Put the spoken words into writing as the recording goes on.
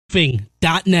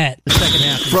Net.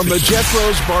 From the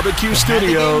Jethro's Barbecue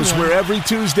Studios, where every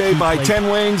Tuesday buy 10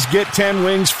 wings, get 10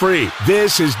 wings free.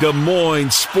 This is Des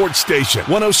Moines Sports Station,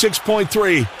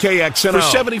 106.3 KXNO. For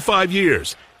 75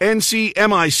 years,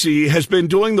 NCMIC has been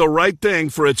doing the right thing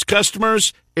for its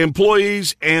customers,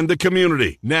 employees, and the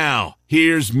community. Now,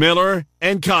 here's Miller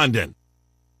and Condon.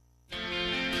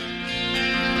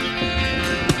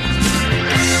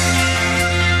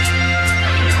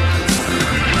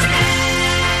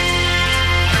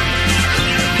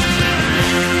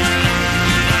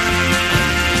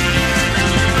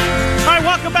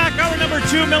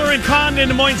 Miller and Condon,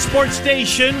 Des Moines Sports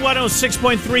Station,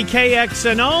 106.3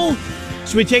 KXNO.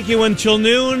 So we take you until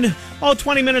noon.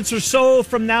 20 minutes or so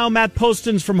from now. Matt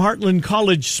Poston's from Heartland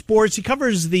College Sports. He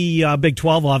covers the Big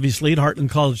 12, obviously, at Heartland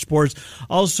College Sports.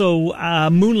 Also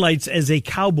moonlights as a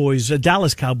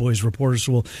Dallas Cowboys reporter.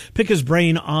 So we'll pick his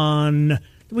brain on...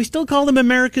 Do we still call them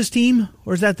America's team?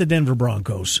 Or is that the Denver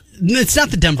Broncos? It's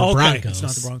not the Denver Broncos. It's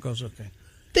not the Broncos, okay.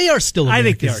 They are still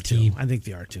America's team. I think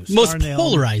they are too. Most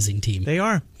polarizing team. They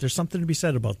are. There's something to be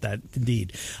said about that,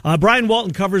 indeed. Brian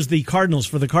Walton covers the Cardinals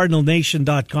for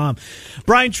thecardinalnation.com.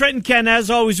 Brian, Trent and Ken, as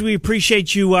always, we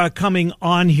appreciate you coming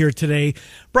on here today.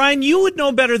 Brian, you would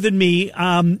know better than me.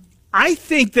 I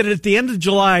think that at the end of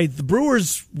July, the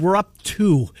Brewers were up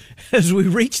 2. As we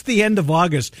reach the end of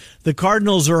August, the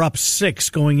Cardinals are up 6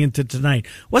 going into tonight.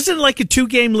 Wasn't it like a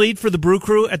 2-game lead for the Brew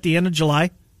Crew at the end of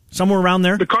July? Somewhere around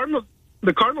there?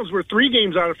 The Cardinals were 3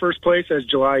 games out of first place as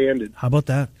July ended. How about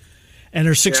that? And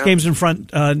they're 6 games in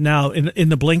front now in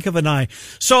the blink of an eye.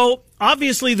 So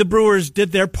obviously the Brewers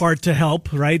did their part to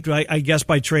help, right? I guess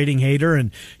by trading Hader, and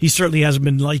he certainly hasn't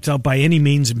been lights out by any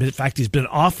means. In fact, he's been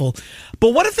awful.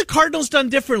 But what have the Cardinals done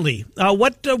differently?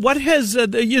 What has,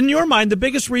 in your mind, the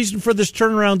biggest reason for this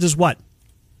turnaround is what?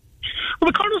 Well,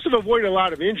 the Cardinals have avoided a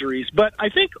lot of injuries, but I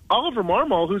think Oliver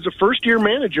Marmol, who's a first-year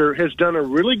manager, has done a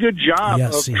really good job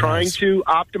of trying to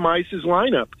optimize his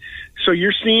lineup. So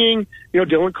you're seeing,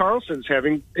 Dylan Carlson's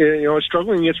having,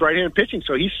 struggling against right-handed pitching,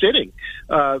 so he's sitting.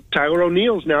 Tyler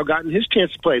O'Neill's now gotten his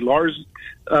chance to play. Lars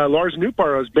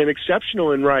Nootbaar has been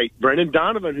exceptional in right. Brendan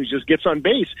Donovan, who just gets on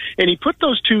base. And he put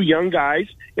those 2 young guys,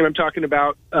 and I'm talking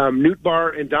about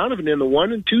Nootbaar and Donovan, in the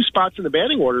 1 and 2 spots in the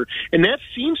batting order. And that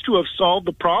seems to have solved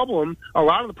the problem, a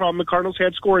lot of the problem the Cardinals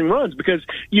had scoring runs, because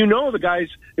the guys,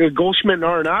 Goldschmidt and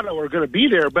Arenado are going to be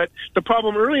there. But the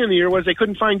problem early in the year was they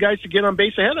couldn't find guys to get on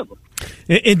base ahead of them.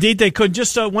 Indeed, they could.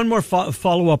 Just one more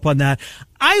follow-up on that.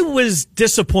 I was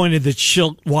disappointed that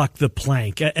Schilt walked the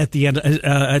plank at the end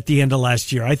of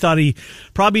last year. I thought he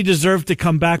probably deserved to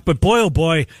come back, but boy, oh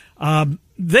boy,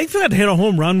 they've had to hit a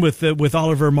home run with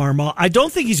Oliver Marmol. I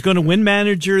don't think he's going to win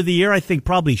Manager of the Year. I think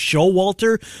probably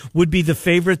Showalter would be the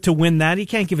favorite to win that. He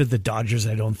can't give it the Dodgers,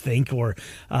 I don't think, or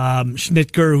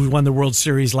Schnitker, who won the World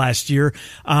Series last year.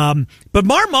 But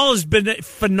Marmol has been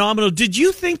phenomenal. Did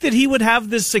you think that he would have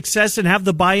this success and have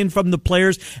the buy-in from the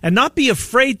players and not be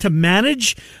afraid to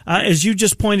manage, as you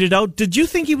just pointed out? Did you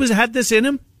think he had this in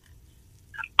him?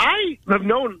 I have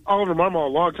known Oliver Marmol a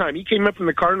long time. He came up from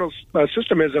the Cardinals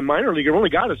system as a minor leaguer,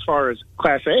 only got as far as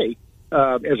Class A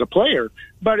as a player,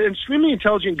 but an extremely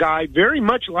intelligent guy, very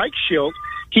much like Schilt.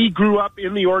 He grew up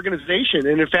in the organization,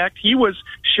 and in fact, he was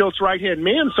Schilt's right-hand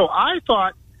man. So I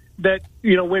thought that,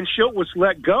 when Schilt was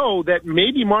let go, that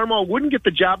maybe Marmol wouldn't get the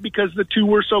job because the 2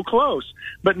 were so close.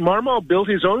 But Marmol built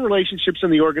his own relationships in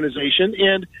the organization,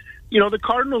 and the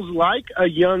Cardinals like a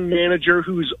young manager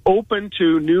who's open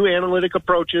to new analytic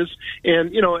approaches,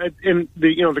 and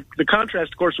the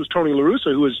contrast, of course, was Tony La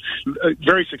Russa, who was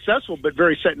very successful but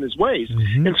very set in his ways,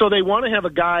 and so they want to have a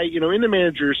guy in the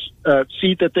manager's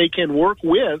seat that they can work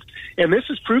with, and this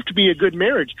has proved to be a good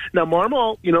marriage. Now,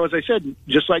 Marmol, as I said,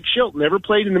 just like Schilt, never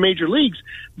played in the major leagues,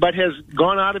 but has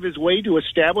gone out of his way to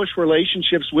establish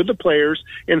relationships with the players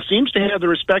and seems to have the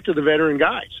respect of the veteran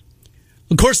guys.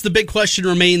 Of course, the big question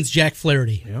remains Jack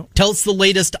Flaherty. Yep. Tell us the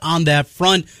latest on that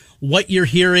front, what you're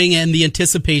hearing, and the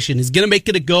anticipation. Is going to make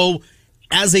it a go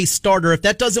as a starter. If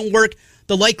that doesn't work,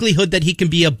 the likelihood that he can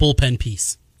be a bullpen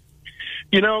piece.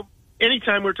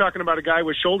 Anytime we're talking about a guy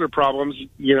with shoulder problems,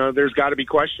 there's got to be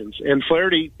questions. And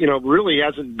Flaherty, really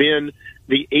hasn't been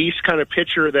the ace kind of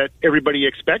pitcher that everybody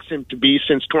expects him to be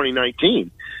since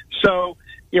 2019. So,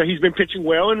 he's been pitching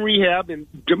well in rehab and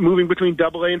moving between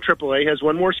AA and AAA, has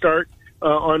one more start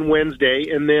on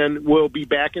Wednesday, and then will be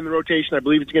back in the rotation. I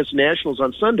believe it's against the Nationals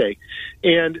on Sunday.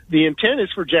 And the intent is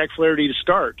for Jack Flaherty to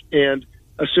start. And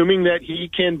assuming that he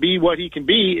can be what he can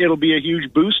be, it'll be a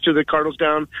huge boost to the Cardinals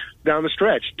down the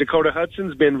stretch. Dakota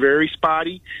Hudson's been very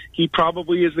spotty. He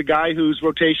probably is the guy whose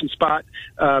rotation spot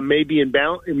may be in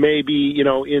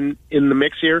the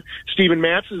mix here. Steven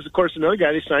Matz is, of course, another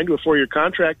guy they signed to a 4-year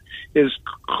contract. Is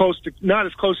close to, not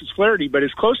as close as Flaherty, but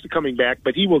is close to coming back.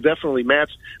 But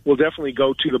Matz will definitely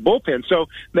go to the bullpen. So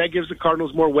that gives the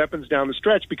Cardinals more weapons down the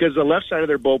stretch because the left side of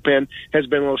their bullpen has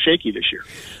been a little shaky this year.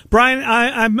 Brian,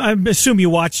 I assume you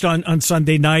watched on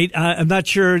Sunday night. I'm not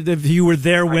sure if you were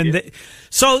there when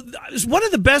so one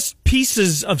of the best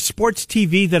pieces of sports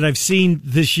TV that I've seen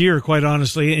this year, quite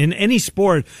honestly, in any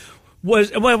sport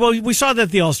was, we saw that at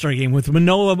the All-Star game with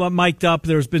Manoah mic'd up.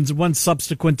 There's been one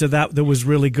subsequent to that was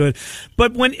really good.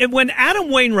 But when Adam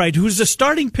Wainwright, who's a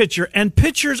starting pitcher, and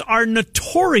pitchers are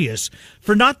notorious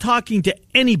for not talking to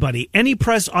anybody, any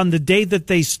press on the day that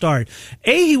they start.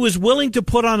 A, he was willing to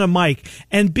put on a mic,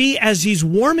 and B, as he's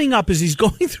warming up, as he's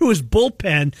going through his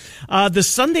bullpen, the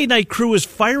Sunday night crew is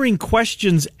firing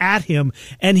questions at him,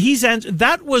 and he's answered.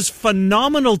 That was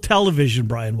phenomenal television,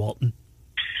 Brian Walton.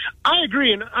 I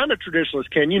agree, and I'm a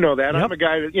traditionalist, Ken. You know that. Yep. I'm a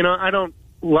guy that, I don't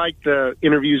like the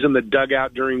interviews in the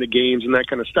dugout during the games and that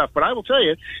kind of stuff. But I will tell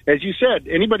you, as you said,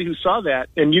 anybody who saw that,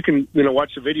 and you can,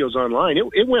 watch the videos online,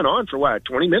 it went on for,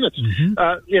 20 minutes.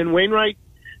 Mm-hmm. And Wainwright,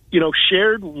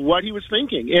 shared what he was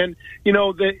thinking. And,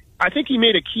 I think he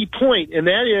made a key point, and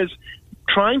that is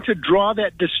trying to draw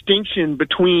that distinction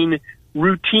between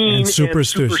routine and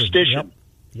superstition.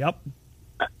 Yep.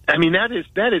 I mean, that is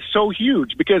so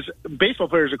huge because baseball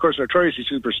players, of course, are notoriously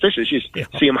superstitious. You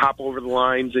see them hop over the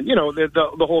lines and,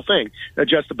 the whole thing,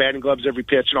 adjust the batting gloves every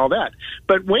pitch and all that.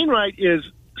 But Wainwright is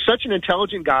such an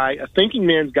intelligent guy, a thinking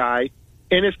man's guy,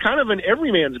 and is kind of an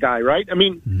everyman's guy, right? I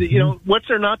mean, what's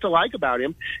there not to like about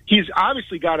him? He's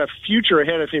obviously got a future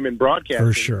ahead of him in broadcasting.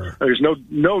 For sure. There's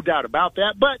no doubt about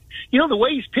that. But, the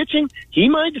way he's pitching, he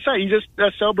might decide. He's just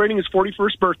celebrating his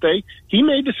 41st birthday. He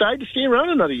may decide to stay around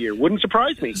another year. Wouldn't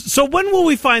surprise me. So when will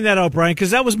we find that out, Brian?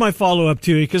 Because that was my follow-up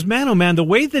to you. Because, man, oh, man, the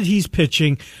way that he's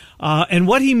pitching and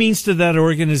what he means to that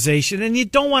organization, and you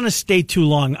don't want to stay too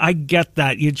long. I get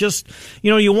that. You just,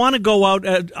 you want to go out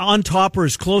on top or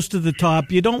as close to the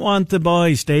top. You don't want the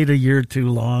boy stayed a year too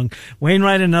long.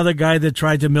 Wainwright, another guy that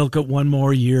tried to milk it one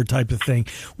more year type of thing.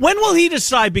 When will he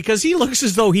decide? Because he looks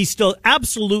as though he still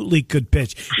absolutely could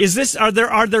pitch. Are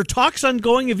there talks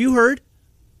ongoing? Have you heard?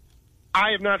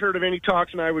 I have not heard of any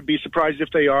talks, and I would be surprised if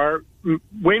they are.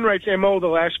 Wainwright's MO the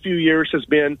last few years has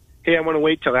been, hey, I want to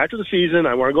wait till after the season.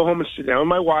 I want to go home and sit down with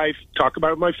my wife, talk about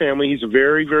it with my family. He's a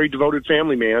very, very devoted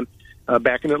family man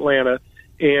back in Atlanta.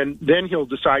 And then he'll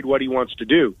decide what he wants to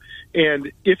do.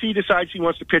 And if he decides he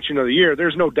wants to pitch another year,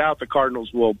 there's no doubt the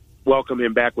Cardinals will welcome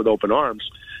him back with open arms.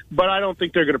 But I don't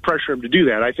think they're going to pressure him to do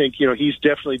that. I think, he's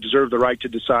definitely deserved the right to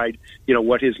decide,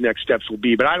 what his next steps will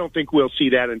be. But I don't think we'll see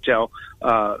that until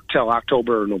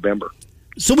October or November.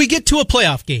 So we get to a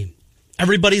playoff game.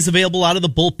 Everybody's available out of the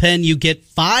bullpen. You get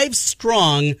 5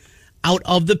 strong out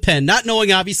of the pen, not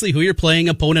knowing obviously who you're playing,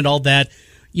 opponent, all that.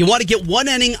 You want to get 1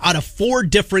 inning out of 4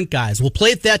 different guys. We'll play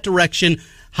it that direction.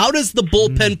 How does the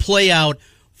bullpen play out?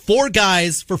 4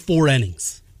 guys for 4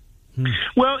 innings.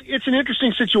 Well, it's an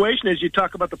interesting situation as you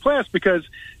talk about the playoffs because,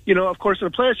 of course, in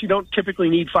the playoffs, you don't typically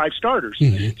need 5 starters.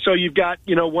 Mm-hmm. So you've got,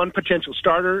 1 potential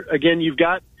starter. Again, you've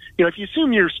got, if you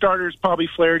assume your starters, probably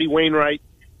Flaherty, Wainwright,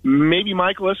 maybe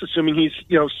Michaelis, assuming he's,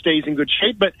 stays in good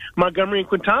shape. But Montgomery and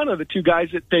Quintana, the 2 guys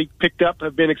that they picked up,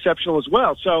 have been exceptional as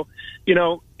well. So,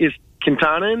 is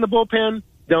Quintana in the bullpen?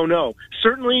 Don't know.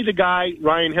 Certainly the guy,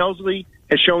 Ryan Helsley,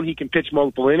 has shown he can pitch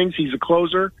multiple innings. He's a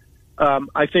closer.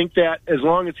 I think that as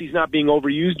long as he's not being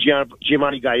overused,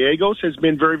 Giovanni Gallegos has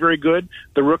been very, very good.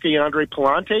 The rookie Andre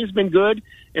Palante has been good.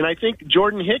 And I think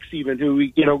Jordan Hicks, even, who,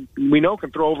 we know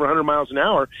can throw over 100 miles an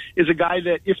hour, is a guy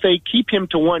that if they keep him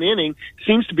to 1 inning,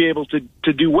 seems to be able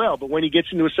to do well. But when he gets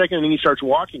into a second inning, he starts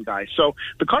walking guys. So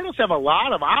the Cardinals have a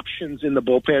lot of options in the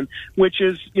bullpen, which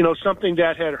is, something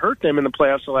that had hurt them in the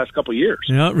playoffs the last couple of years.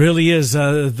 Yeah, it really is.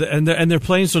 And they're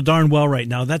playing so darn well right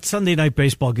now. That Sunday night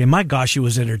baseball game, my gosh, it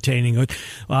was entertaining.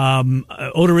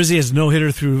 Odorizzi has no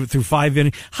hitter through 5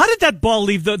 innings. How did that ball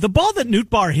leave? The ball that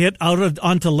Nootbaar hit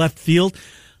onto left field,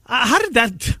 how did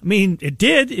that? I mean, it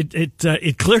did.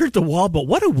 It cleared the wall, but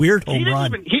what a weird home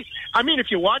run!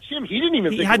 If you watch him, he didn't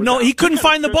even. He couldn't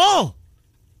find the ball.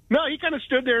 No, he kind of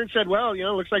stood there and said, "Well,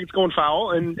 looks like it's going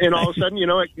foul," and all of a sudden,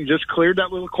 it just cleared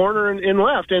that little corner and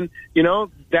left. And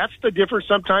that's the difference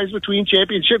sometimes between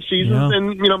championship seasons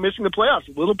and missing the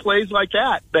playoffs. Little plays like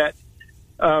that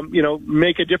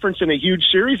make a difference in a huge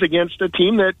series against a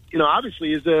team that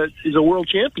obviously is a world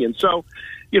champion. So.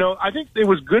 I think it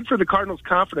was good for the Cardinals'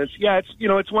 confidence. Yeah,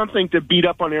 it's one thing to beat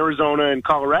up on Arizona and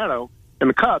Colorado and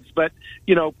the Cubs, but,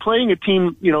 playing a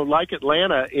team, like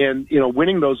Atlanta and,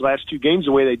 winning those last two games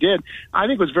the way they did, I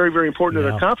think was very, very important to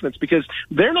their confidence, because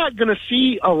they're not going to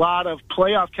see a lot of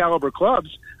playoff caliber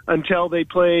clubs until they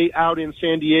play out in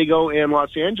San Diego and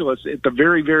Los Angeles at the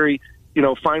very, very,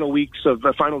 final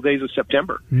days of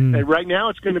September. And right now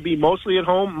it's going to be mostly at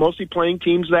home, mostly playing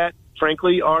teams that,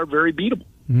 frankly, are very beatable.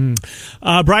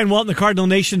 Brian Walton,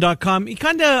 thecardinalnation.com.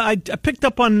 I picked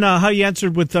up on how you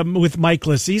answered with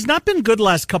Michaelis. He's not been good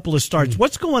last couple of starts.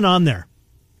 What's going on there?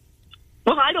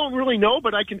 Well, I don't really know,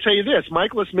 but I can tell you this.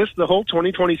 Michaelis missed the whole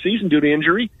 2020 season due to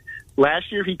injury.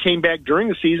 Last year, he came back during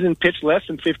the season, pitched less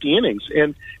than 50 innings.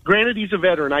 And granted, he's a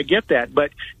veteran. I get that.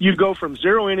 But you go from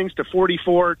 0 innings to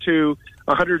 44 to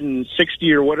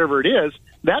 160 or whatever it is.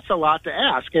 That's a lot to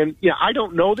ask. And, I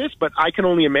don't know this, but I can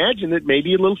only imagine that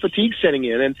maybe a little fatigue setting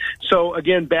in. And so,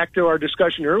 again, back to our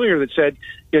discussion earlier that said,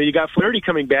 you got Flaherty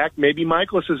coming back. Maybe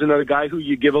Michaelis is another guy who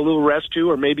you give a little rest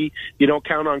to, or maybe you don't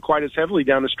count on quite as heavily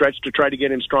down the stretch to try to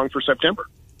get him strong for September.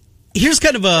 Here's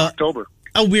kind of October.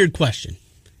 A weird question.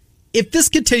 If this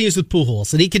continues with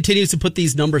Pujols and he continues to put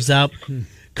these numbers out,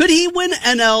 could he win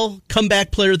NL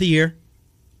Comeback Player of the Year?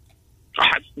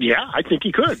 Yeah, I think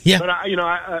he could. Yeah. But,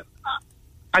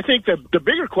 I think the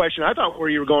bigger question, I thought where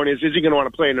you were going is he going to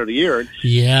want to play another year? And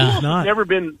yeah.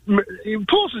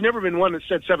 Pujols has never been one that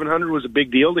said 700 was a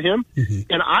big deal to him. Mm-hmm.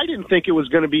 And I didn't think it was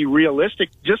going to be realistic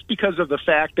just because of the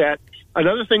fact that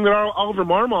another thing that Oliver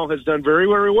Marmol has done very,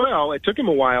 very well, it took him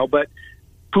a while, but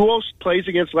Pujols plays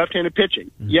against left-handed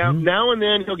pitching. Mm-hmm. Yeah, now and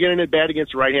then he'll get in at bat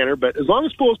against a right-hander, but as long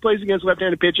as Pujols plays against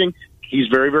left-handed pitching, he's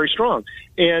very, very strong.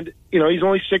 And, he's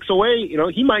only 6 away.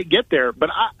 He might get there, but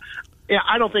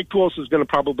I don't think Pujols is going to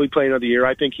probably play another year.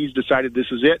 I think he's decided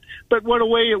this is it. But what a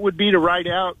way it would be to ride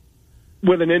out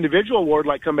with an individual award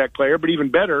like comeback player, but even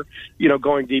better,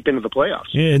 going deep into the playoffs.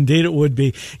 Yeah, indeed it would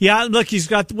be. Yeah, look, he's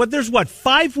got, there's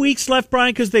 5 weeks left,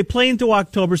 Brian, because they play into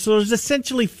October. So there's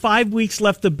essentially 5 weeks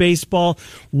left of baseball.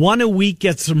 One a week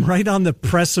gets him right on the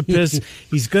precipice.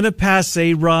 He's going to pass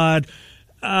A-Rod.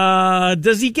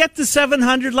 Does he get to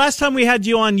 700? Last time we had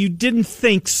you on, you didn't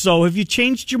think so. Have you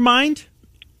changed your mind?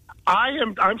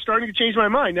 I'm starting to change my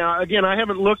mind. Now, again, I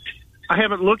haven't looked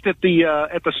at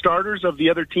the starters of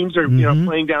the other teams that are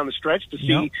playing down the stretch to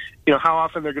see how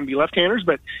often they're going to be left-handers.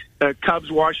 But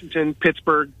Cubs, Washington,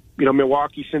 Pittsburgh,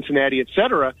 Milwaukee, Cincinnati,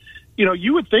 etc.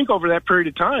 You would think over that period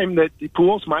of time that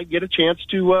Pujols might get a chance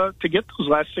to get those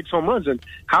last 6 home runs, and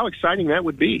how exciting that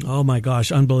would be. Oh, my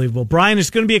gosh, unbelievable. Brian,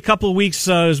 it's going to be a couple of weeks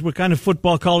as we're kind of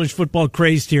college football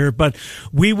crazed here, but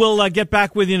we will get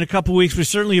back with you in a couple of weeks. We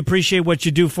certainly appreciate what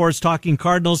you do for us talking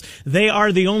Cardinals. They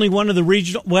are the only one of the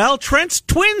regional... Well, Trent's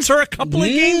Twins are a couple of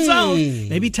games out.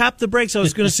 Maybe tap the brakes. I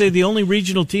was going to say the only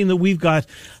regional team that we've got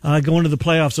going to the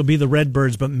playoffs will be the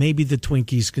Redbirds, but maybe the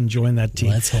Twinkies can join that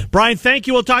team. Let's hope. Brian, thank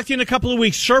you. We'll talk to you in a couple of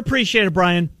weeks. Sure appreciate it,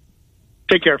 Brian.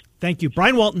 Take care. Thank you.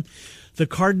 Brian Walton,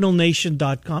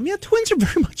 thecardinalnation.com. Yeah, Twins are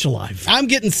very much alive. I'm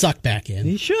getting sucked back in.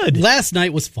 You should. Last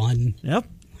night was fun. Yep.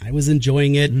 I was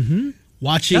enjoying it. Mm-hmm.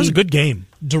 Watching. That was a good game.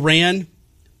 Duran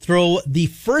throw the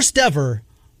first ever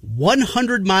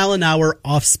 100-mile-an-hour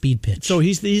off-speed pitch. So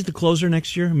he's the closer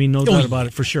next year? I mean, no doubt about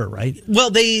it for sure, right? Well,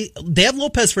 they have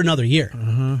Lopez for another year.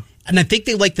 Uh-huh. And I think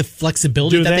they like the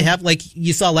flexibility that they have. Like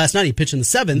you saw last night, he pitched in the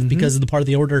 7th because of the part of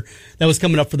the order that was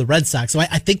coming up for the Red Sox. So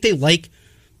I think they like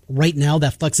right now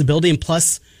that flexibility. And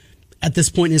plus, at this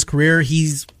point in his career,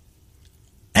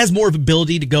 has more of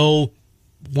ability to go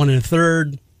 1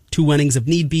 1/3, 2 innings if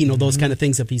need be, those kind of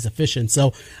things if he's efficient.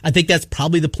 So I think that's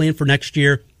probably the plan for next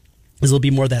year. Is it'll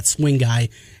be more that swing guy.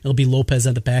 It'll be Lopez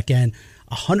at the back end.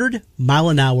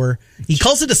 100-mile-an-hour. He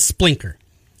calls it a splinker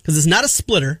because it's not a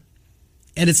splitter.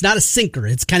 And it's not a sinker.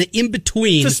 It's kind of in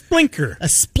between. It's a splinker. A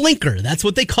splinker. That's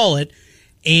what they call it.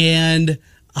 And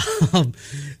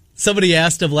somebody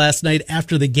asked him last night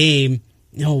after the game,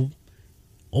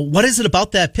 what is it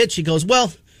about that pitch? He goes,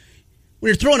 well, when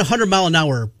you're throwing a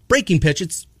 100-mile-an-hour breaking pitch,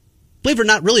 it's, believe it or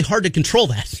not, really hard to control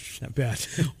that. Not bad.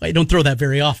 Well, you don't throw that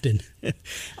very often.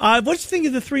 What did you think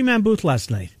of the 3-man booth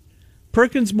last night?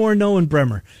 Perkins, Morneau, and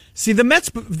Bremer. See, the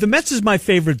Mets is my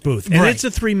favorite booth, and it's a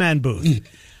 3-man booth.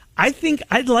 I think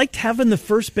I'd liked having the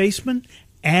first baseman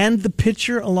and the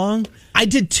pitcher along. I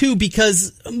did too,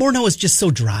 because Morneau is just so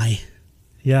dry.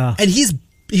 Yeah. And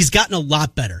he's gotten a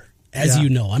lot better, as you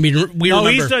know. I mean,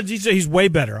 remember. He's way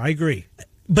better. I agree.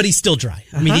 But he's still dry.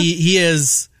 I mean, he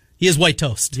is white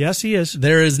toast. Yes, he is.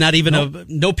 There is not even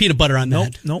no peanut butter on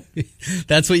that. Nope.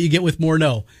 That's what you get with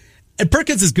Morneau. And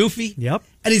Perkins is goofy. Yep.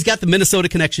 And he's got the Minnesota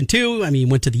connection too. I mean,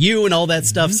 he went to the U and all that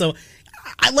stuff. So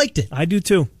I liked it. I do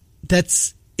too.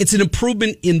 It's an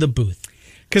improvement in the booth.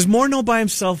 Because Morneau by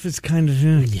himself is kind of,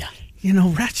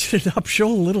 ratchet it up, show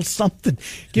a little something.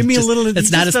 Give me a little.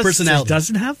 That's not his personality. He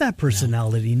doesn't have that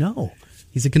personality, no.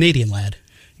 He's a Canadian lad.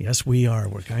 Yes, we are.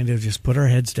 We're kind of just put our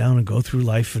heads down and go through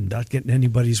life and not get in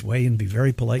anybody's way and be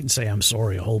very polite and say, I'm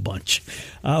sorry, a whole bunch.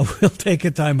 We'll take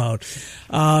a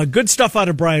timeout. Good stuff out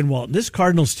of Brian Walton. This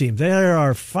Cardinals team, they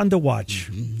are fun to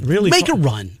watch. Really Make a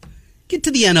run. Get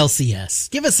to the NLCS.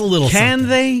 Give us a little Can something.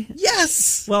 they?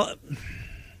 Yes. Well,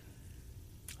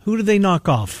 who do they knock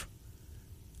off?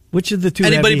 Which of the two?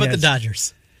 Anybody but the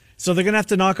Dodgers. So they're going to have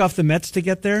to knock off the Mets to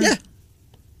get there? Yeah.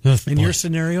 In your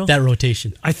scenario? That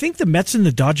rotation. I think the Mets and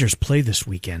the Dodgers play this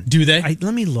weekend. Do they?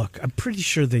 Let me look. I'm pretty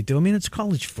sure they do. I mean, it's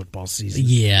college football season.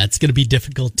 Yeah, it's going to be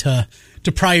difficult to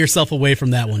pry yourself away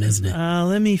from that one, isn't it?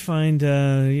 Let me find,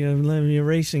 let me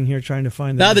erasing here, trying to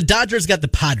find that. Now, the Dodgers got the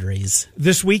Padres.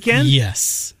 This weekend?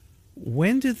 Yes.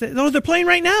 When did they? No, they're playing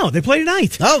right now. They play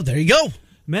tonight. Oh, there you go.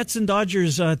 Mets and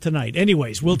Dodgers tonight.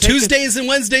 Anyways, we'll Tuesdays and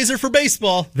Wednesdays are for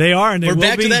baseball. They are, and we're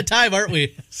back to that time, aren't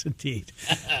we? Yes, indeed.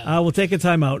 We'll take a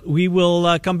time out. We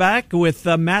will come back with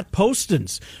Matt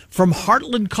Postins from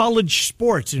Heartland College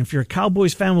Sports, and if you're a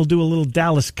Cowboys fan, we'll do a little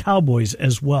Dallas Cowboys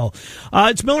as well.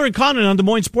 It's Miller and Condon on Des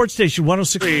Moines Sports Station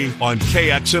 106 on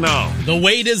KXNO. The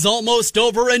wait is almost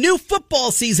over. A new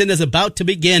football season is about to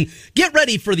begin. Get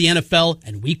ready for the NFL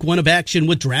and Week 1 of action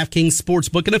with DraftKings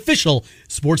Sportsbook, an official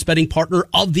sports betting partner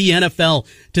of the NFL.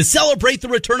 To celebrate the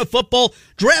return of football,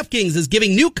 DraftKings is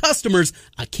giving new customers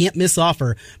a can't-miss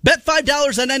offer. Bet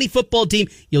 $5 on any football team.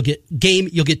 You'll get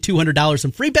 $200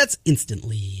 in free bets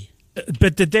instantly.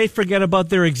 But did they forget about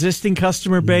their existing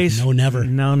customer base? No, never.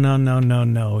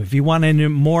 No. If you want any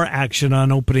more action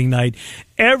on opening night,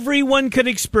 everyone can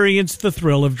experience the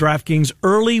thrill of DraftKings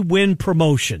early win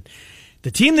promotion.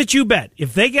 The team that you bet,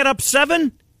 if they get up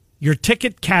 7, your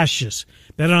ticket cashes.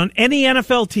 Bet on any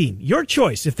NFL team, your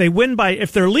choice. If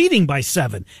they're leading by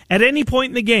 7 at any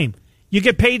point in the game, you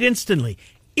get paid instantly,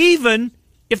 even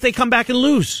if they come back and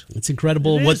lose. It's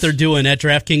incredible what they're doing at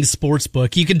DraftKings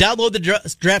Sportsbook. You can download the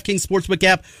DraftKings Sportsbook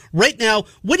app right now.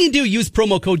 When you do, use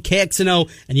promo code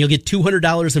KXNO, and you'll get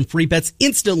 $200 in free bets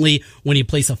instantly when you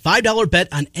place a $5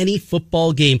 bet on any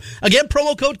football game. Again,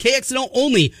 promo code KXNO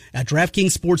only at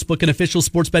DraftKings Sportsbook, an official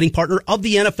sports betting partner of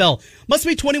the NFL. Must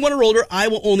be 21 or older.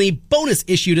 Iowa only. Bonus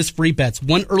issued as free bets.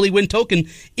 1 early win token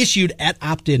issued at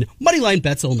opt-in. Moneyline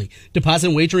bets only. Deposit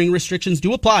and wagering restrictions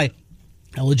do apply.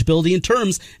 Eligibility and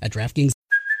terms at DraftKings.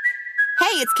 Hey,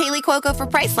 it's Kaylee Cuoco for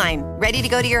Priceline. Ready to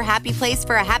go to your happy place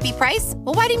for a happy price?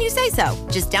 Well, why didn't you say so?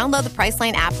 Just download the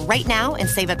Priceline app right now and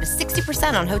save up to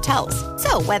 60% on hotels.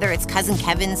 So whether it's Cousin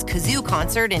Kevin's Kazoo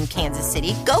Concert in Kansas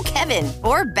City, go Kevin,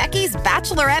 or Becky's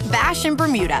Bachelorette Bash in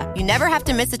Bermuda, you never have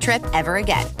to miss a trip ever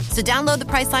again. So download the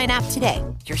Priceline app today.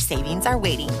 Your savings are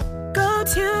waiting. Go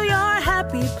to your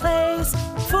happy place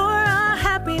for a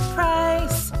happy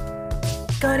price.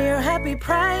 Go to your happy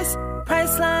price,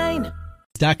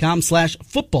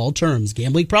 Priceline.com/football terms.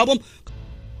 Gambling problem?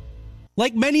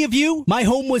 Like many of you, my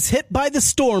home was hit by the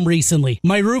storm recently.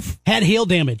 My roof had hail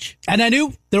damage, and I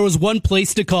knew there was one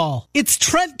place to call. It's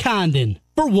Trent Condon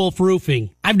for Wolf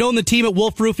Roofing. I've known the team at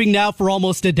Wolf Roofing now for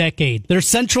almost a decade. They're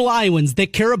Central Iowans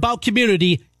that care about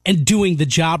community and doing the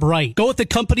job right. Go with a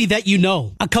company that you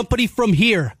know, a company from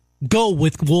here. Go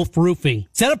with Wolf Roofing.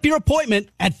 Set up your appointment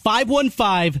at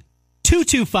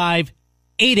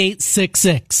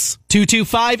 515-225-8866.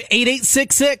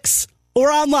 225-8866.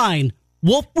 Or online,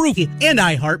 Wolf Roofing and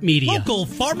iHeartMedia. Local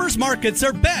farmers markets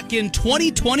are back in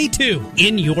 2022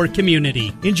 in your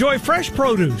community. Enjoy fresh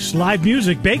produce, live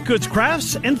music, baked goods,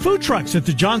 crafts, and food trucks at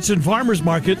the Johnson Farmers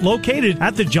Market located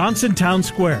at the Johnson Town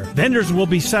Square. Vendors will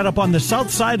be set up on the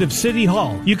south side of City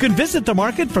Hall. You can visit the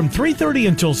market from 3:30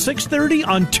 until 6:30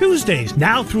 on Tuesdays,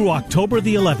 now through October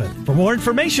the 11th. For more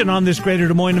information on this Greater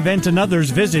Des Moines event and others,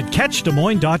 visit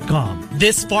CatchDesMoines.com.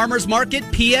 This Farmers Market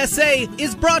PSA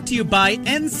is brought to you by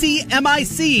NCMIC.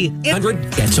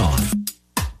 100 gets off.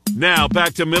 Now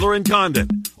back to Miller and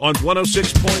Condon on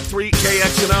 106.3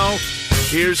 KXNO.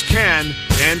 Here's Ken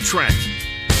and Trent.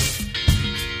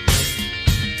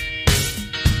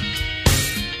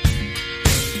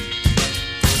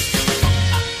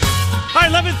 All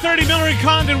right, 11:30, Miller and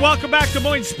Condon. Welcome back to Des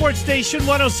Moines Sports Station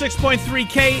 106.3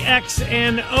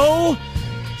 KXNO.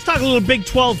 Let's talk a little Big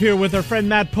 12 here with our friend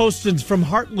Matt Postins from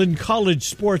Heartland College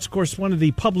Sports. Of course, one of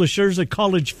the publishers of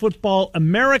College Football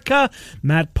America.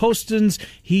 Matt Postins,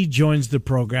 he joins the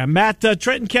program. Matt,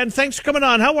 Trent and Ken, thanks for coming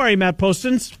on. How are you, Matt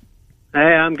Postins? Hey,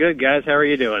 I'm good, guys. How are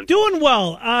you doing? Doing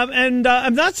well. And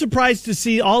I'm not surprised to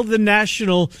see all the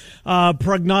national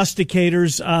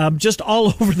prognosticators just all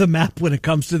over the map when it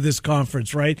comes to this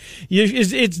conference, right?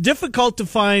 It's difficult to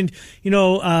find,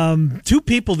 two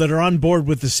people that are on board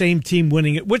with the same team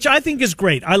winning it, which I think is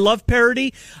great. I love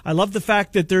parity. I love the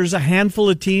fact that there's a handful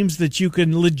of teams that you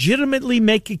can legitimately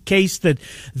make a case that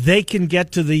they can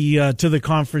get to the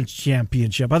conference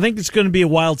championship. I think it's going to be a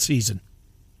wild season.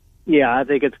 Yeah, I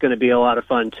think it's going to be a lot of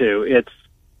fun too.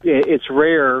 It's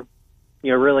rare,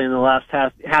 really in the last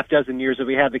half dozen years that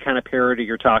we have the kind of parity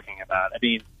you're talking about. I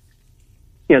mean,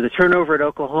 the turnover at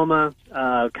Oklahoma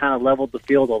kind of leveled the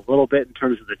field a little bit in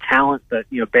terms of the talent. But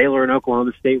Baylor and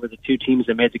Oklahoma State were the two teams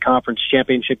that made the conference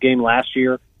championship game last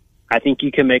year. I think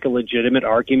you can make a legitimate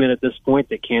argument at this point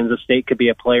that Kansas State could be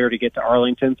a player to get to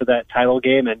Arlington for that title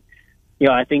game. And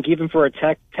I think even for a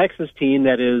Texas team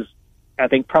that is, I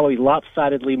think, probably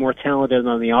lopsidedly more talented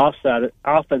on the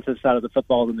offensive side of the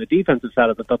football than the defensive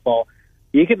side of the football,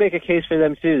 you could make a case for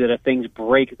them, too, that if things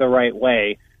break the right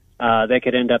way, they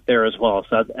could end up there as well.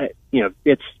 So,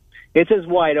 it's as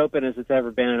wide open as it's ever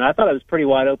been. And I thought it was pretty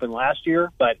wide open last year,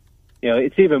 but,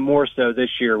 it's even more so this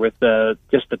year with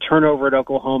just the turnover at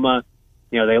Oklahoma.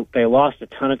 They lost a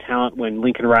ton of talent when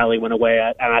Lincoln Riley went away.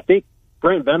 And I think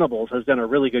Brent Venables has done a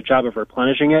really good job of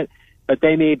replenishing it, but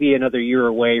they may be another year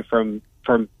away from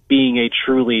being a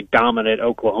truly dominant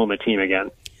Oklahoma team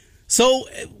again. So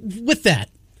with that,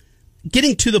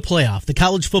 getting to the playoff, the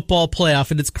college football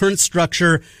playoff in its current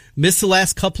structure, missed the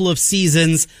last couple of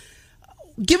seasons,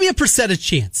 give me a percentage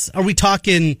chance. Are we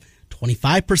talking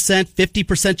 25%,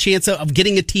 50% chance of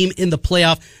getting a team in the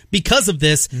playoff because of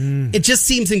this? It just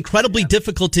seems incredibly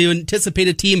difficult to anticipate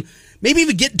a team maybe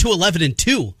even getting to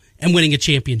 11-2 and winning a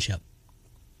championship.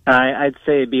 I'd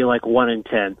say it'd be like 1 in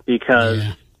 10 because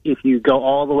if you go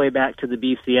all the way back to the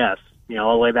BCS,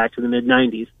 all the way back to the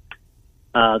mid-90s,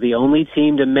 the only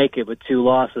team to make it with 2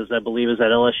 losses, I believe, is that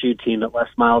LSU team that Les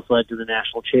Miles led to the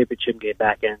national championship game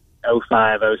back in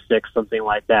 05, 06, something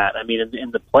like that. I mean,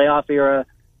 in the playoff era,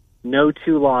 no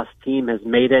 2-loss team has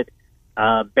made it.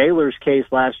 Baylor's case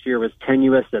last year was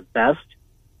tenuous at best.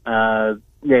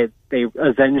 They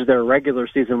avenged their regular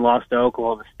season loss to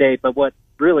Oklahoma State, but what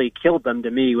really killed them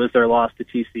to me was their loss to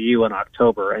TCU in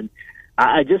October. And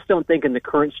I just don't think in the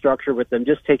current structure with them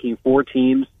just taking 4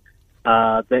 teams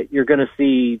that you're going to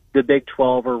see the Big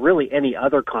 12 or really any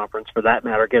other conference for that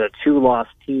matter get a 2-loss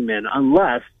team in,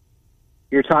 unless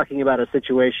you're talking about a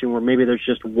situation where maybe there's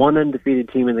just one undefeated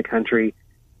team in the country,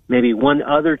 maybe one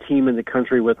other team in the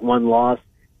country with 1 loss,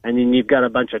 and then you've got a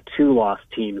bunch of 2-loss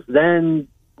teams. Then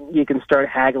you can start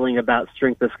haggling about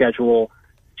strength of schedule,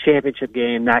 championship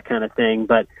game, that kind of thing.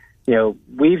 But,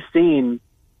 we've seen,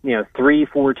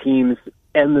 3-4 teams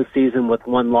end the season with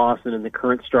 1 loss, and in the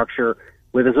current structure,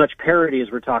 with as much parity as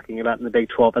we're talking about in the Big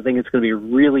 12, I think it's going to be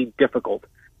really difficult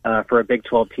for a Big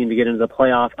 12 team to get into the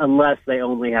playoff unless they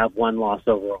only have 1 loss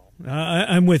overall.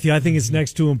 I'm with you. I think it's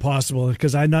next to impossible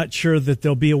because I'm not sure that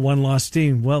there'll be a 1-loss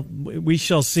team. Well, we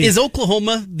shall see. Is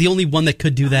Oklahoma the only one that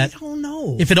could do that? I don't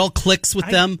know. If it all clicks with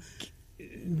them?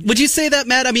 Would you say that,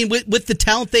 Matt? I mean, with the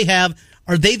talent they have,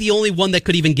 are they the only one that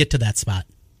could even get to that spot?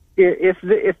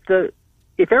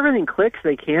 If everything clicks,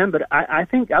 they can. But I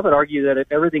think I would argue that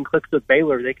if everything clicks with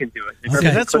Baylor, they can do it. If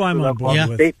that's why I'm on board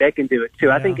with. They can do it too.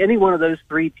 Yeah. I think any one of those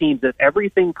 3 teams, if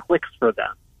everything clicks for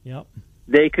them,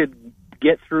 they could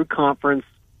get through conference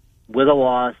with a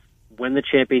loss, win the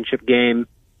championship game,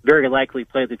 very likely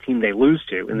play the team they lose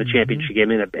to in the championship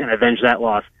game and avenge that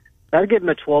loss. That would give them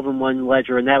a 12-1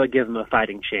 ledger, and that would give them a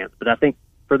fighting chance. But I think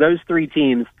for those 3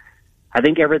 teams, I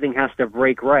think everything has to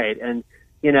break right. And,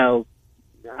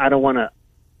 I don't want to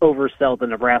oversell the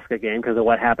Nebraska game because of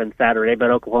what happened Saturday, but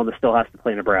Oklahoma still has to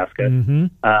play Nebraska.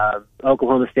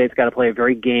 Oklahoma State's got to play a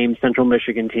very game Central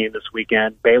Michigan team this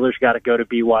weekend. Baylor's got to go to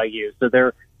BYU. So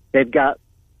they've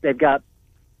got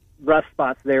rough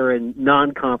spots there in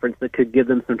non-conference that could give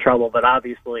them some trouble, but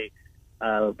obviously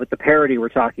with the parity we're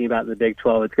talking about in the Big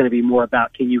 12, it's going to be more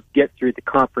about can you get through the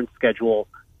conference schedule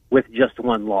with just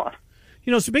 1 loss.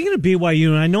 Speaking of BYU,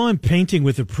 and I know I'm painting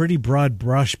with a pretty broad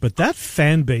brush, but that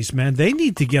fan base, man, they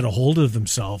need to get a hold of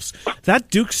themselves.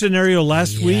 That Duke scenario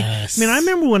last week, I mean, I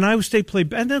remember when Iowa State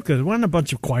played, and there weren't a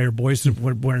bunch of choir boys that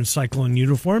were wearing Cyclone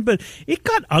uniform, but it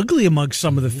got ugly amongst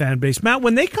some of the fan base. Matt,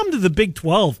 when they come to the Big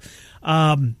 12,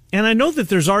 and I know that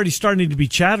there's already starting to be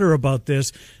chatter about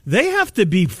this, they have to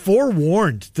be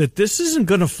forewarned that this isn't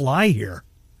going to fly here.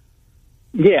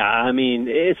 Yeah, I mean,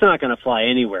 it's not going to fly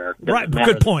anywhere. Right,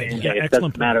 good point. It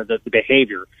doesn't matter the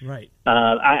behavior. Right.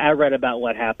 I read about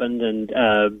what happened,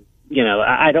 and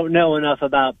I don't know enough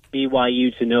about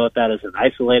BYU to know if that is an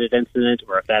isolated incident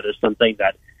or if that is something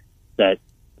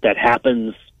that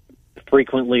happens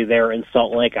frequently there in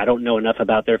Salt Lake. I don't know enough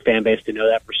about their fan base to know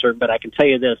that for certain, but I can tell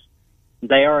you this.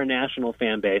 They are a national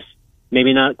fan base.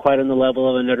 Maybe not quite on the level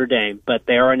of a Notre Dame, but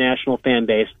they are a national fan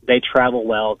base. They travel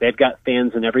well. They've got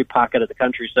fans in every pocket of the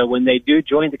country. So when they do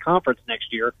join the conference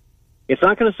next year, it's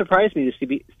not going to surprise me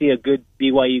to see a good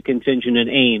BYU contingent in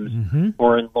Ames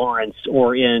or in Lawrence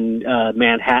or in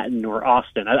Manhattan or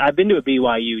Austin. I've been to a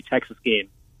BYU Texas game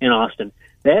in Austin.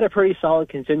 They had a pretty solid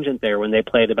contingent there when they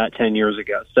played about 10 years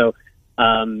ago. So,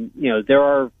 there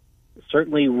are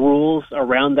certainly rules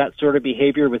around that sort of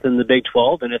behavior within the Big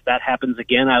 12. And if that happens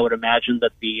again, I would imagine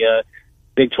that the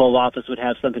Big 12 office would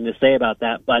have something to say about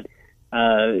that. But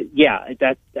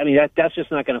that's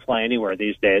just not going to fly anywhere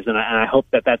these days, and I hope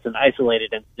that that's an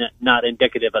isolated incident, not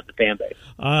indicative of the fan base.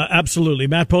 Absolutely.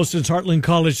 Matt Poston's Heartland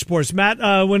College Sports. Matt,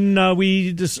 when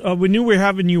we knew we were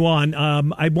having you on,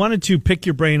 I wanted to pick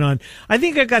your brain on, I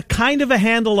think I got kind of a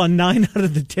handle on 9 out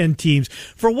of the 10 teams.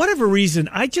 For whatever reason,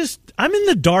 I'm in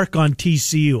the dark on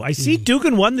TCU. I see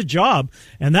Dugan won the job,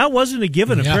 and that wasn't a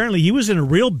given. Yeah. Apparently, he was in a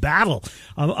real battle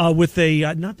with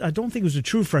I don't think it was a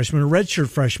true freshman, a redshirt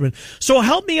freshman. So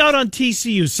help me out on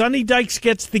TCU. Sonny Dykes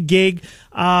gets the gig.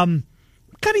 Kind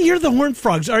of hear the Horned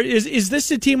Frogs. Is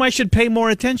this a team I should pay more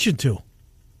attention to?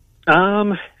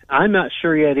 I'm not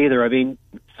sure yet either. I mean,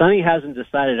 Sonny hasn't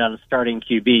decided on a starting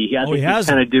QB. He hasn't. He's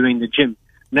kind of doing the gym.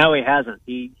 No, he hasn't.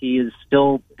 He is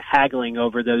still haggling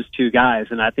over those two guys,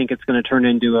 and I think it's going to turn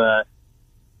into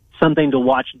something to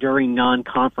watch during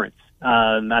non-conference.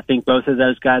 I think both of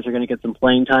those guys are going to get some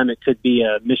playing time. It could be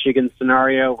a Michigan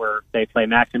scenario where they play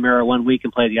McNamara one week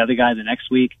and play the other guy the next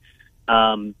week.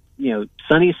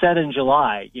 Sonny said in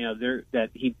July, that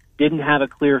he didn't have a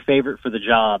clear favorite for the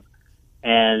job,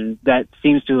 and that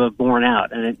seems to have borne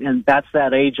out. And that's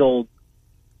that age-old,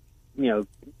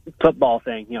 football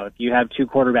thing. If you have two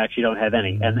quarterbacks, you don't have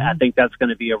any. And I think that's going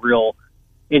to be a real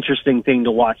interesting thing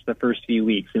to watch the first few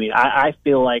weeks. I mean, I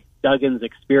feel like Duggan's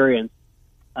experience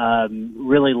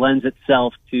really lends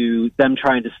itself to them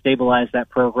trying to stabilize that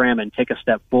program and take a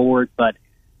step forward. But,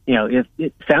 if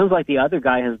it sounds like the other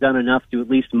guy has done enough to at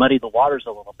least muddy the waters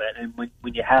a little bit. And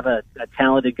when you have a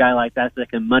talented guy like that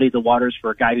can muddy the waters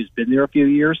for a guy who's been there a few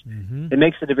years, it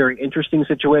makes it a very interesting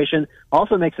situation.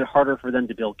 Also makes it harder for them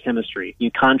to build chemistry.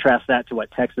 You contrast that to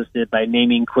what Texas did by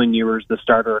naming Quinn Ewers the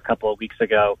starter a couple of weeks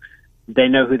ago. They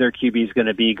know who their QB is going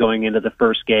to be going into the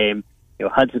first game.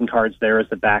 Hudson Card's there as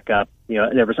the backup.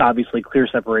 There was obviously clear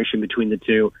separation between the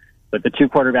two, but the two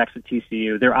quarterbacks at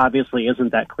TCU, there obviously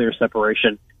isn't that clear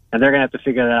separation, and they're going to have to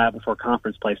figure that out before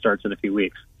conference play starts in a few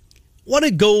weeks. Want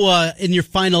to go in your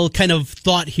final kind of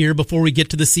thought here before we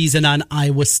get to the season on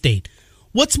Iowa State.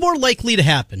 What's more likely to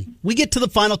happen? We get to the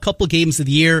final couple games of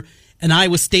the year, and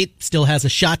Iowa State still has a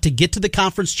shot to get to the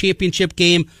conference championship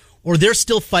game, or they're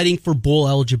still fighting for bowl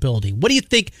eligibility. What do you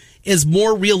think is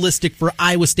more realistic for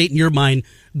Iowa State in your mind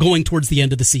going towards the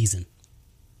end of the season?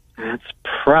 It's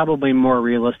probably more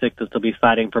realistic that they'll be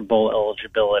fighting for bowl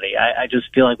eligibility. I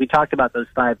just feel like we talked about those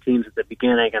 5 teams at the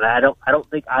beginning, and I don't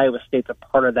think Iowa State's a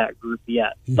part of that group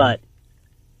yet. But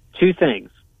 2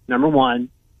 things. Number one,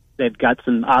 they've got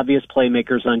some obvious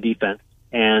playmakers on defense,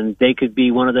 and they could be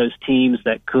one of those teams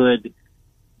that could,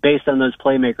 based on those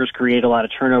playmakers, create a lot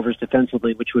of turnovers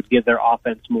defensively, which would give their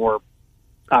offense more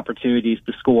opportunities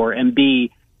to score. And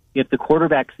B, if the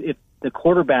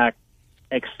quarterback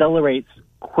accelerates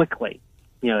quickly,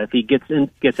 if he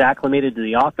gets acclimated to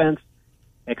the offense,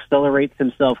 accelerates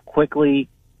himself quickly,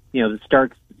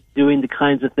 starts doing the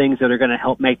kinds of things that are going to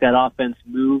help make that offense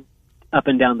move up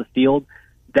and down the field,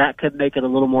 that could make it a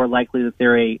little more likely that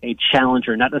they're a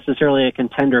challenger, not necessarily a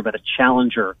contender, but a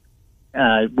challenger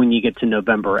when you get to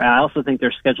November. I also think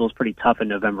their schedule is pretty tough in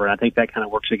November, and I think that kind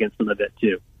of works against them a bit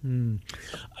too.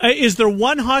 Is there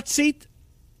one hot seat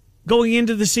going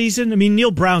into the season? I mean,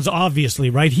 Neil Brown's obviously,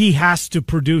 right? He has to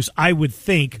produce, I would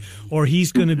think, or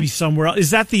he's going to be somewhere else. Is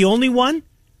that the only one?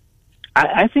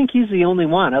 I think he's the only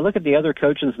one. I look at the other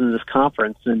coaches in this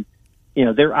conference, and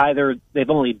they've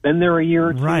only been there a year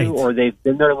or two, or they've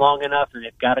been there long enough and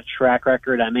they've got a track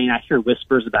record. I mean, I hear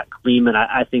whispers about Kleeman.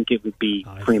 I think it would be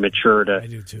premature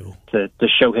to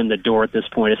show him the door at this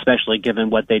point, especially given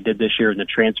what they did this year in the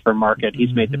transfer market.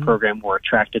 He's made the program more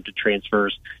attractive to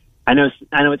transfers. I know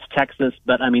it's Texas,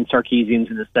 but I mean, Sarkisian's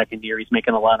in his second year. He's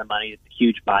making a lot of money. It's a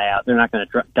huge buyout. They're not going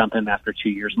to dump him after 2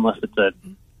 years unless it's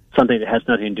something that has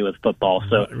nothing to do with football.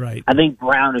 So I think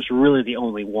Brown is really the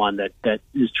only one that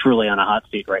is truly on a hot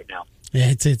seat right now.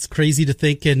 Yeah, it's crazy to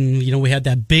think. And, we had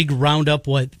that big roundup,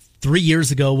 3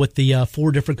 years ago with the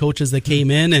 4 different coaches that came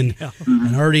in, and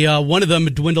already one of them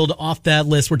dwindled off that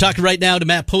list. We're talking right now to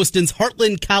Matt Postins,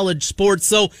 Heartland College Sports.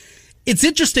 So it's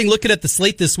interesting looking at the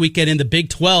slate this weekend in the Big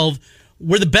 12,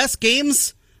 where the best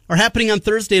games are happening on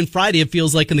Thursday and Friday, it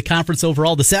feels like, in the conference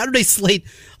overall. The Saturday slate,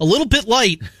 a little bit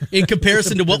light in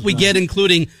comparison to what we get,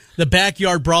 including the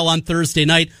backyard brawl on Thursday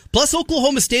night, plus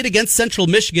Oklahoma State against Central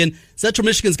Michigan. Central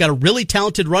Michigan's got a really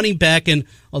talented running back, and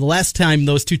the last time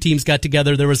those two teams got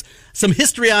together, there was some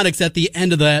histrionics at the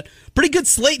end of that. Pretty good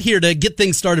slate here to get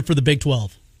things started for the Big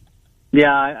 12.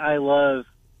 Yeah, I love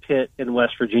Pitt and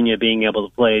West Virginia being able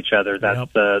to play each other.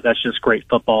 That's just great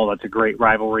football. That's a great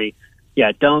rivalry.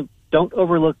 Yeah, don't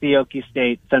overlook the Okie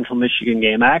State Central Michigan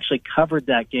game. I actually covered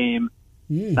that game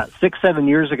about 6-7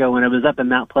 years ago when it was up in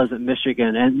Mount Pleasant,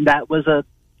 Michigan, and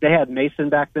they had Mason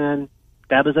back then.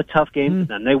 That was a tough game for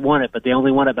them. They won it, but they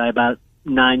only won it by about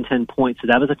 9-10 points. So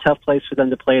that was a tough place for them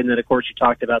to play. And then, of course, you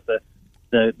talked about the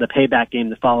payback game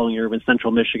the following year when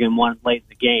Central Michigan won late in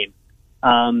the game.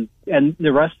 And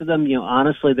the rest of them,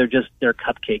 honestly, they're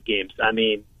cupcake games. I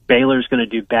mean, Baylor's going to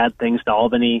do bad things to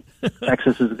Albany.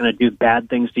 Texas is going to do bad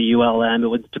things to ULM. It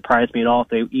wouldn't surprise me at all if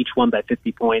they each won by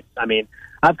 50 points. I mean,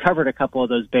 I've covered a couple of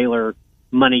those Baylor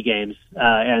money games,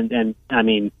 and I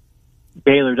mean,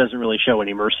 Baylor doesn't really show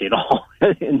any mercy at all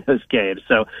in those games.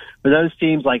 So for those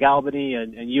teams like Albany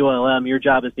and ULM, your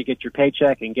job is to get your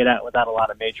paycheck and get out without a lot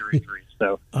of major injuries.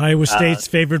 So Iowa State's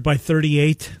favored by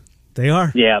 38. They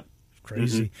are. Yeah.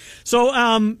 Crazy. Mm-hmm. So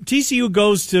TCU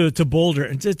goes to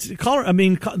Boulder.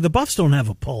 The Buffs don't have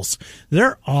a pulse.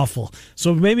 They're awful.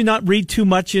 So maybe not read too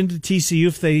much into TCU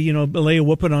if they lay a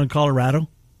whooping on Colorado.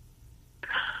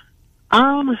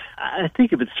 I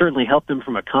think it would certainly help them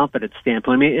from a confidence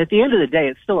standpoint. I mean, at the end of the day,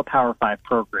 it's still a Power 5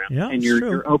 program, and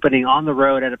you're opening on the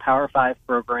road at a Power 5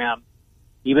 program,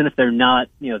 even if they're not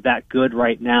that good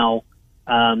right now.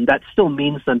 That still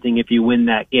means something if you win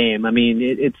that game. I mean,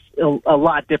 it's a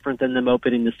lot different than them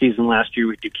opening the season last year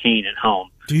with Duquesne at home.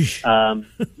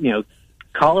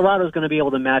 Colorado's going to be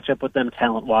able to match up with them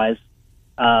talent-wise.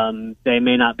 They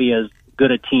may not be as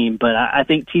good a team, but I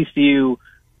think TCU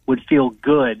would feel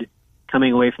good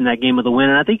coming away from that game with a win.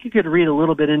 And I think you could read a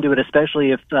little bit into it,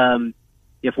 especially if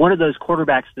one of those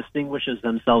quarterbacks distinguishes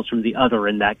themselves from the other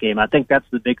in that game. I think that's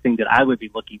the big thing that I would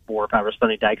be looking for if I were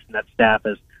Sonny Dykes and that staff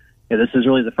is, this is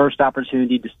really the first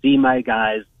opportunity to see my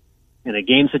guys in a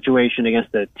game situation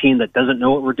against a team that doesn't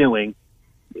know what we're doing.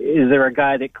 Is there a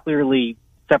guy that clearly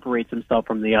separates himself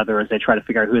from the other as they try to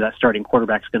figure out who that starting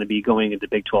quarterback is going to be going into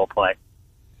Big 12 play?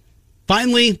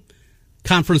 Finally,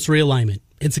 conference realignment.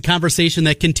 It's a conversation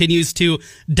that continues to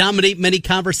dominate many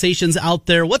conversations out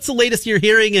there. What's the latest you're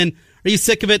hearing, and are you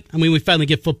sick of it? I mean, we finally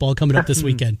get football coming up this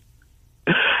weekend.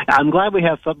 I'm glad we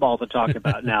have football to talk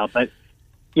about now, but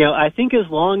I think as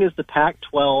long as the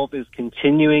Pac-12 is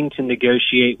continuing to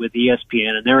negotiate with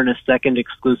ESPN, and they're in a second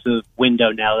exclusive window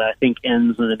now that I think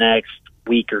ends in the next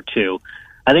week or two,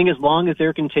 I think as long as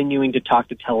they're continuing to talk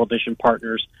to television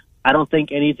partners, I don't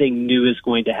think anything new is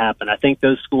going to happen. I think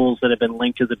those schools that have been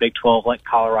linked to the Big 12, like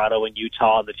Colorado and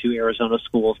Utah, and the 2 Arizona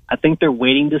schools, I think they're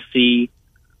waiting to see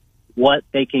what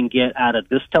they can get out of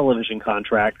this television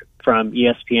contract from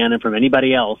ESPN and from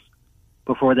anybody else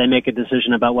before they make a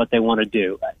decision about what they want to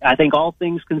do. I think all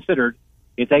things considered,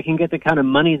 if they can get the kind of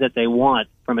money that they want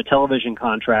from a television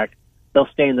contract, they'll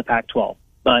stay in the Pac-12.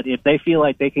 But if they feel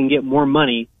like they can get more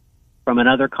money from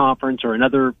another conference or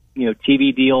another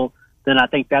TV deal, then I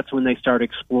think that's when they start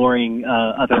exploring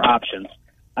other options.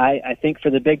 I think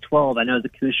for the Big 12, I know the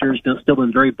commissioners have still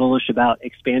been very bullish about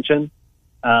expansion.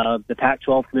 The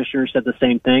Pac-12 commissioners said the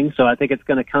same thing. So I think it's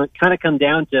going to kind of come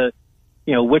down to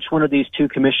which one of these two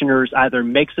commissioners either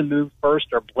makes a move first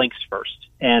or blinks first.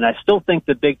 And I still think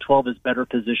the Big 12 is better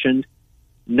positioned,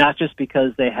 not just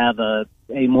because they have a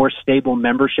more stable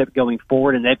membership going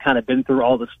forward, and they've kind of been through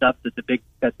all the stuff that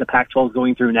the Pac-12 is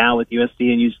going through now with USC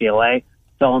and UCLA.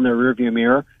 It's all in their rearview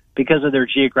mirror. Because of their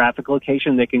geographic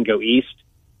location, they can go east,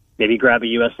 maybe grab a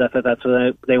USF if that's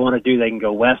what they want to do. They can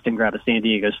go west and grab a San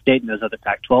Diego State and those other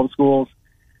Pac-12 schools.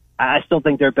 I still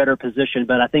think they're better positioned,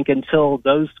 but I think until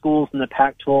those schools in the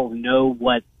Pac-12 know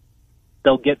what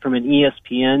they'll get from an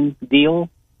ESPN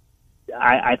deal,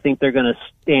 I think they're going to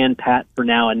stand pat for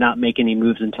now and not make any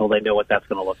moves until they know what that's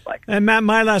going to look like. And Matt,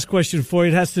 my last question for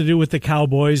you, it has to do with the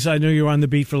Cowboys. I know you were on the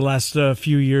beat for the last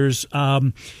few years.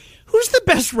 Who's the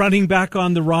best running back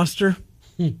on the roster?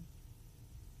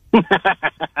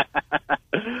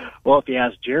 Well, if you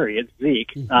ask Jerry, it's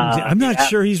Zeke. I'm not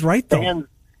sure he's right, though.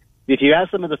 If you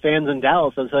ask some of the fans in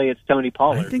Dallas, they'll tell you it's Tony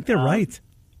Pollard. I think they're right.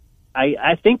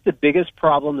 I think the biggest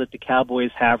problem that the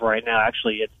Cowboys have right now,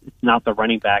 actually, it's not the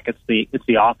running back. It's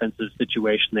the offensive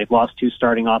situation. They've lost 2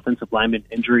 starting offensive linemen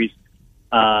injuries.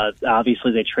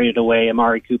 Obviously, they traded away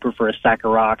Amari Cooper for a sack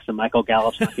of rocks, and Michael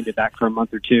Gallup's not going to be back for a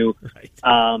month or 2. Right.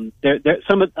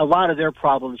 A lot of their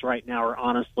problems right now are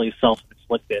honestly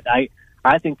self-inflicted.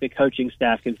 I think the coaching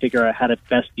staff can figure out how to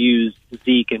best use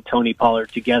Zeke and Tony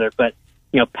Pollard together. But,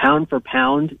 pound for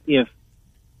pound,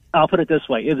 I'll put it this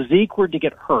way, if Zeke were to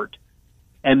get hurt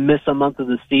and miss a month of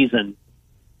the season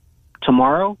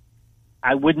tomorrow,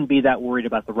 I wouldn't be that worried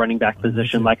about the running back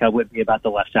position like I would be about the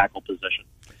left tackle position.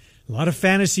 A lot of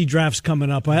fantasy drafts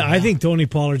coming up. I think Tony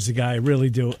Pollard's the guy. I really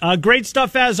do. Great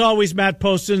stuff as always, Matt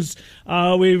Postins.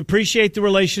 We appreciate the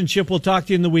relationship. We'll talk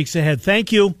to you in the weeks ahead.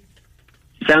 Thank you.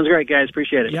 Sounds great, guys.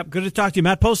 Appreciate it. Yep, good to talk to you.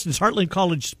 Matt Postins, Heartland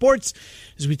College Sports,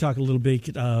 as we talk a little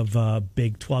bit of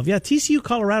Big 12. Yeah, TCU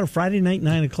Colorado, Friday night,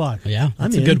 9 o'clock. Yeah,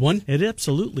 that's a good one. It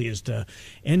absolutely is to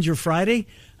end your Friday.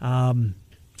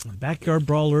 Backyard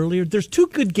brawl earlier. There's 2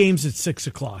 good games at 6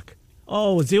 o'clock.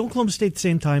 Oh, is the Oklahoma State the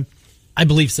same time? I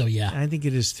believe so, yeah. I think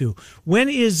it is, too. When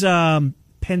is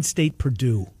Penn State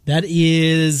Purdue? That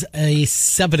is a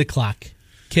 7 o'clock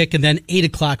kick, and then 8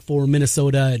 o'clock for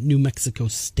Minnesota, New Mexico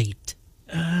State.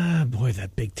 Boy,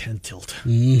 that Big Ten tilt.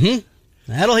 Mm-hmm.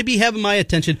 That'll be having my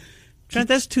attention. Trent,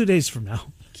 that's 2 days from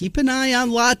now. Keep an eye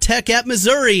on La Tech at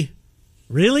Missouri.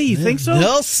 Really? You think so?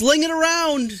 They'll sling it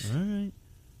around.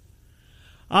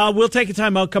 All right. We'll take a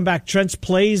time out, come back. Trent's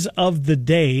plays of the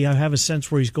day. I have a sense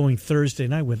where he's going Thursday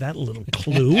night with that little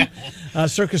clue.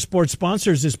 Circus Sports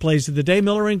sponsors his plays of the day.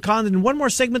 Miller and Condon. One more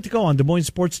segment to go on Des Moines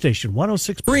Sports Station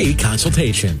 106. Free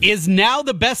consultation. Is now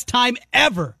the best time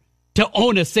ever to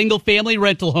own a single-family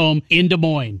rental home in Des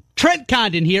Moines. Trent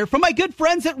Condon here from my good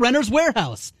friends at Renters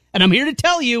Warehouse. And I'm here to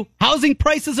tell you, housing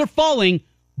prices are falling,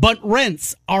 but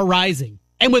rents are rising.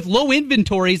 And with low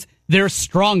inventories, they're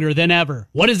stronger than ever.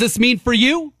 What does this mean for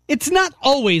you? It's not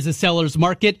always a seller's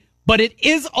market, but it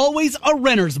is always a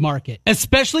renter's market,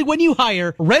 especially when you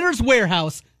hire Renters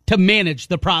Warehouse to manage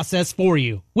the process for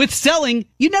you. With selling,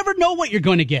 you never know what you're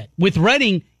going to get. With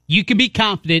renting, you can be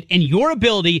confident in your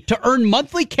ability to earn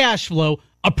monthly cash flow,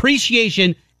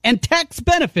 appreciation, and tax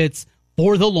benefits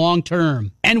for the long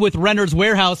term. And with Renters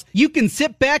Warehouse, you can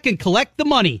sit back and collect the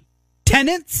money.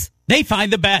 Tenants, they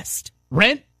find the best.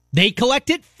 Rent, they collect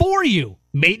it for you.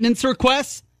 Maintenance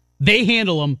requests, they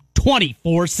handle them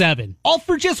 24/7. All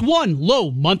for just one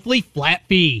low monthly flat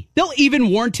fee. They'll even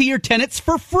warranty your tenants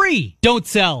for free. Don't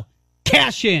sell.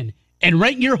 Cash in and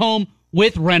rent your home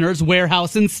with Renters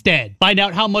Warehouse instead. Find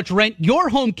out how much rent your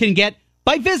home can get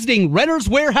by visiting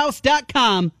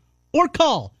renterswarehouse.com or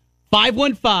call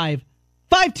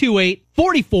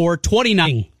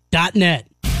 515-528-4429.net.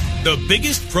 The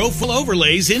biggest pro full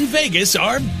overlays in Vegas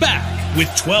are back with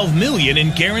 $12 million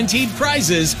in guaranteed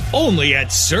prizes only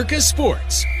at Circus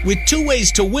Sports, with 2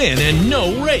 ways to win and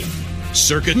no rate.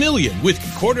 Circus Million with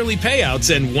quarterly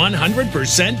payouts and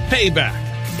 100% payback.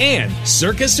 And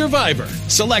Circus Survivor.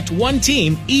 Select one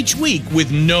team each week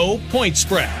with no point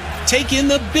spread. Take in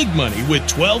the big money with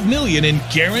 $12 million in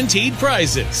guaranteed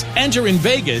prizes. Enter in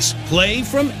Vegas. Play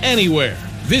from anywhere.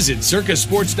 Visit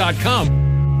circusports.com.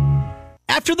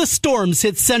 After the storms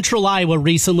hit central Iowa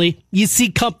recently, you see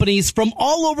companies from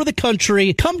all over the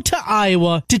country come to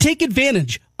Iowa to take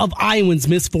advantage of Iowans'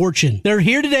 misfortune. They're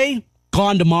here today,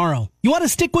 gone tomorrow. You want to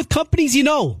stick with companies you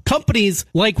know. Companies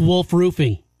like Wolf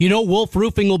Roofing. You know Wolf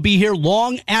Roofing will be here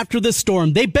long after the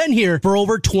storm. They've been here for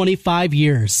over 25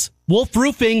 years. Wolf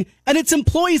Roofing and its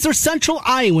employees are Central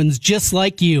Iowans just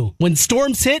like you. When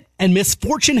storms hit and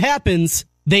misfortune happens,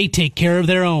 they take care of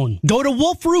their own. Go to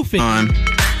Wolf Roofing.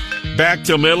 Back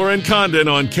to Miller and Condon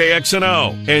on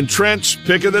KXNO and Trent's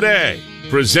Pick of the Day,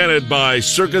 presented by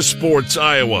Circus Sports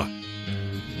Iowa.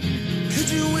 Could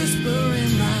you whisper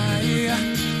in my ear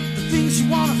the things you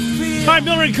want to feel? All right,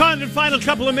 Miller and Condon, final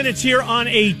couple of minutes here on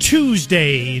a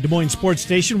Tuesday. Des Moines Sports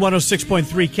Station,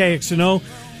 106.3 KXNO.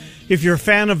 If you're a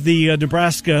fan of the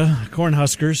Nebraska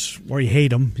Cornhuskers, or you hate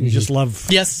them, you just love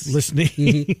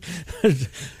listening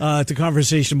to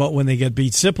conversation about when they get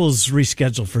beat, Sipple's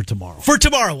rescheduled for tomorrow. For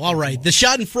tomorrow, all right. The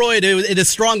Schadenfreude, it is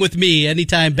strong with me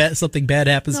anytime something bad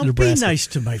happens to Nebraska. Be nice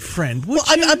to my friend. Well,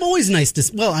 I'm always nice to...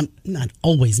 Well, I'm not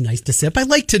always nice to Sip. I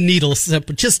like to needle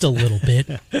Sip just a little bit.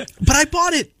 But I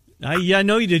bought it. Yeah, I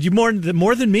know you did. You more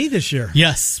than me this year.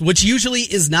 Yes, which usually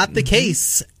is not the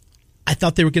case. I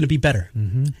thought they were going to be better.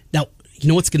 Now, you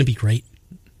know what's going to be great?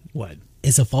 What?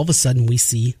 Is if all of a sudden we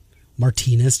see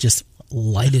Martinez just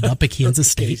lighted up at Kansas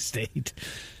State.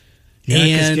 Yeah,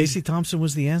 because and Casey Thompson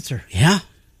was the answer. Yeah.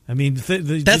 I mean, That's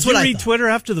did what you I read thought. Twitter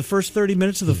after the first 30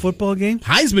 minutes of the football game?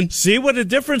 Heisman. See what a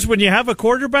difference when you have a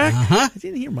quarterback? Uh-huh. I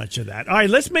didn't hear much of that. All right,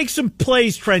 let's make some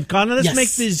plays, Trent Connor. Let's Yes.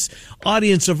 make this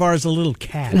audience of ours a little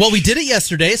cash. Well, we did it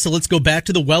yesterday, so let's go back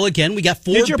to the well again. We got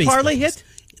 4 Did your base parlay plays. hit?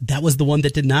 That was the one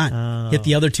that did not hit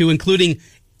the other 2, including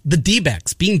the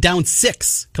D-backs being down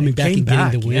 6, coming back and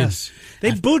getting the win. Yes.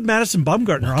 They booed Madison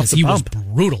Bumgarner off the he bump. was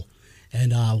brutal.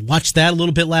 And watched that a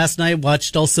little bit last night.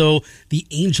 Watched also the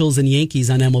Angels and Yankees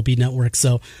on MLB Network.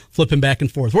 So flipping back and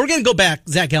forth. We're going to go back.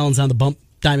 Zach Gallen's on the bump.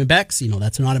 Diamondbacks,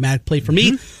 that's an automatic play for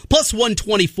me. Plus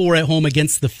 124 at home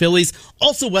against the Phillies.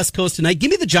 Also West Coast tonight.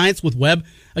 Give me the Giants with Webb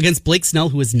against Blake Snell,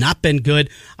 who has not been good.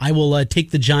 I will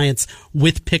take the Giants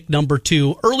with pick number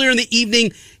 2. Earlier in the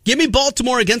evening, give me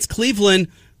Baltimore against Cleveland.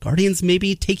 Guardians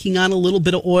maybe taking on a little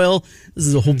bit of oil. This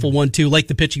is a hopeful one, too. Like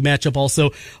the pitching matchup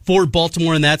also for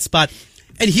Baltimore in that spot.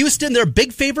 And Houston, they're a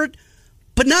big favorite,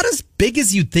 but not as big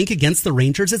as you'd think against the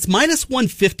Rangers. It's minus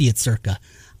 150 at Circa.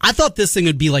 I thought this thing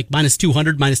would be like minus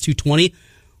 200, minus 220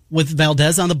 with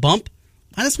Valdez on the bump.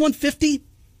 Minus 150,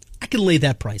 I can lay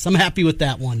that price. I'm happy with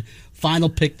that one. Final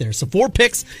pick there. So 4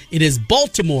 picks. It is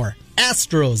Baltimore,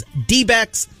 Astros,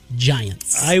 D-backs,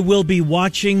 Giants. I will be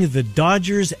watching the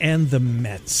Dodgers and the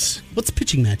Mets. What's the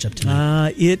pitching matchup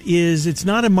tonight? It's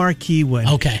not a marquee win.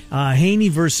 Okay. Haney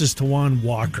versus Tawan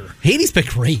Walker. Haney's been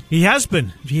great. He has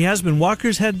been.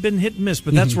 Walker's had been hit and miss,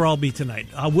 but that's where I'll be tonight.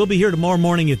 We'll be here tomorrow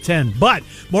morning at 10. But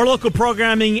more local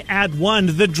programming at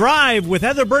 1. The Drive with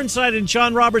Heather Burnside and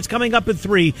Sean Roberts coming up at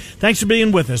 3. Thanks for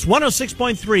being with us.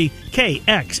 106.3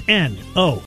 KXNO.